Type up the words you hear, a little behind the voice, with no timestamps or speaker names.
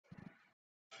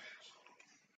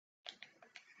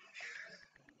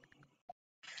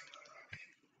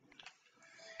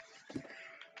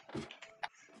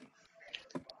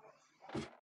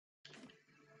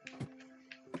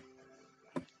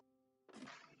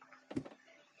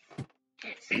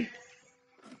You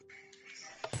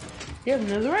have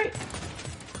netherite?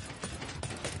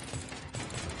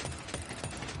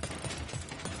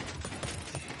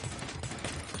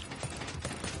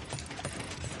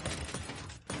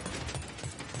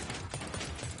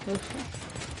 Listen.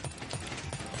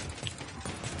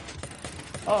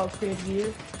 Oh, upgrade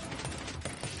gear.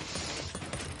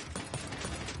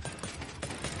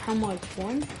 How much?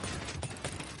 One?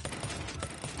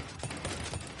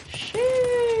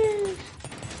 Shit.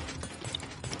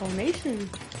 Donation.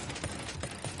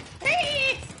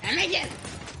 Hey, I make it.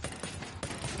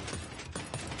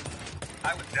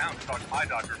 I was down to talk to my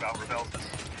doctor about Rebelsis.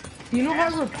 You know how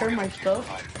to repair my stuff?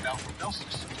 About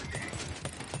Rebelsis today.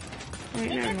 Wait,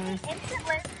 never mind. Instant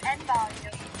list and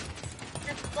volume.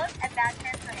 Just look at that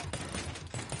transformation.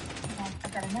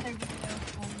 I've got another video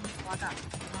for you. Log on.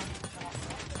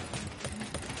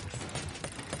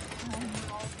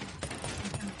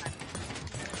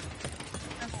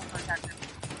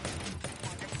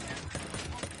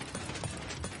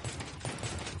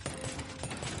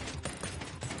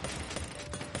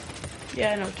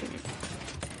 Yeah, I know what you mean.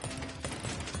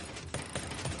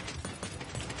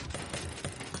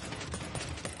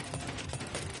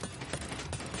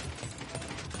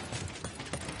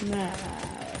 Nah.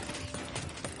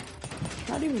 It's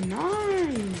not even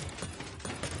 9.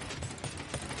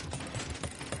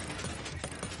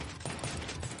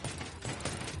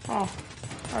 Oh,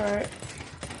 alright.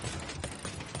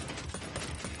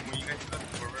 When you guys go to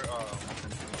server,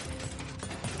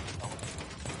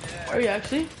 Are you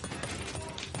actually?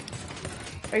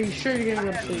 Are you sure you're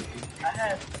gonna go to sleep?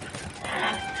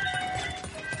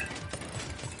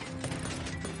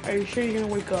 Are you sure you're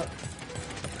gonna wake up?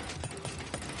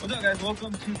 what's up, guys?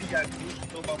 Welcome to the guys.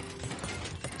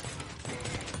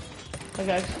 Hi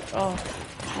guys. Oh,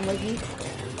 I'm lucky.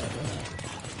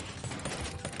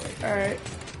 Alright.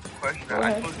 Question. Go I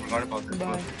ahead. totally forgot about this.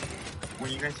 Bye.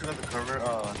 When you guys took out the cover,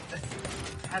 I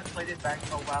had played it back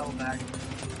a while back.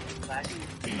 Last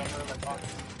summer, like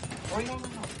August. Oh, no.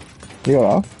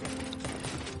 Yeah.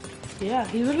 Yeah,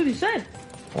 he literally said.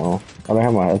 Oh, I don't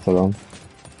have my headset on.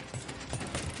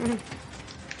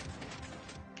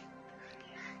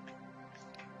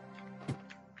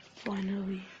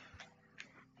 Finally.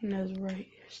 That's right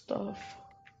stuff.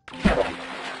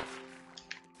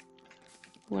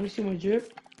 Wanna see my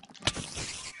drip?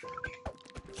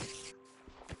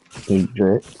 You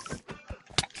jerk.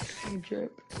 My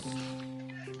drip.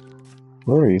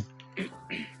 Where are you?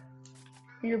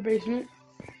 In your basement?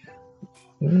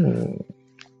 Mm.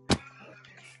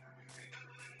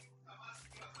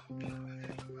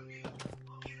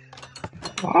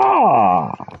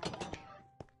 Ah!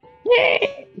 Yeah!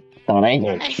 Don't I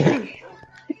get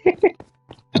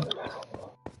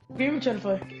Game trying to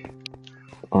play.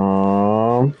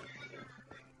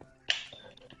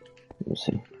 Let's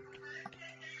see.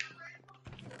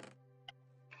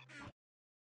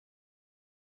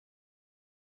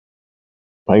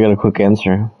 I got a quick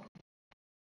answer.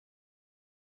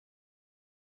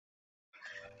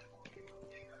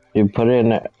 You put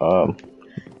in,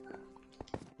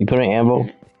 you put in anvil,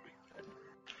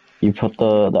 you put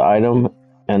the item,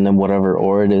 and then whatever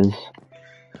ore it is.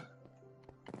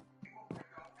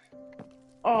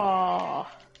 Aww.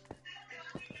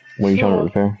 What are you trying to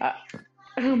repair?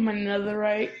 My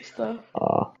netherite stuff.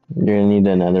 You're gonna need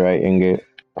the netherite ingot.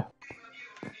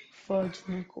 Fudge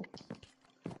nickel.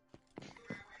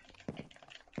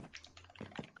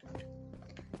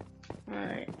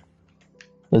 Alright.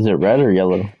 Is it red or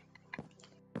yellow?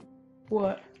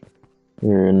 What?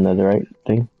 Your netherite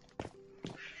thing?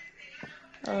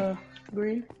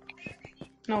 Green?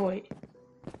 No, wait.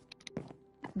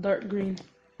 Dark green.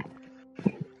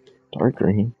 Dark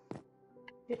green?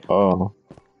 Yeah. Oh.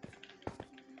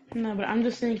 No, but I'm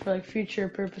just saying for like future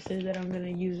purposes that I'm gonna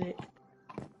use it.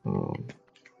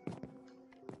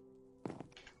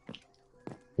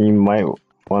 You might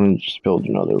want to just build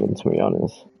another one, to be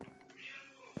honest.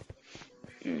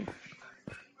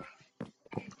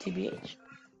 TBH.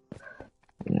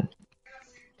 Yeah.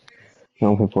 You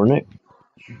want to play Fortnite?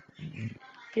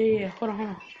 Yeah. Hold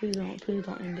on. Please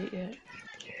don't end it yet.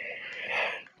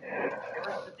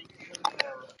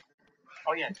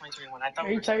 Oh yeah, 2021. I thought.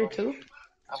 Are you tired too?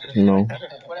 No.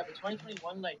 Whatever.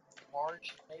 2021, like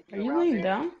March, maybe. Are you laying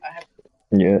down?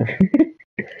 Yeah.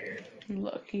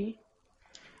 Lucky.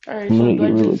 Alright, I'm so gonna eat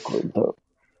really quick though.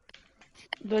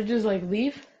 do I just like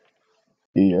leave?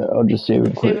 Yeah, I'll just save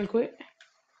and quit. Save and quit?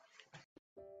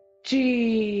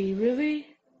 Gee, really?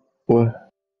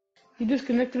 What? You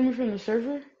disconnected me from the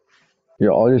server? Yeah,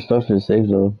 all your stuff is saved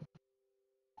though.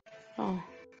 Oh.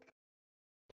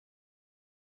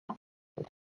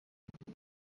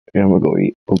 Yeah, I'm gonna go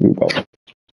eat. We'll be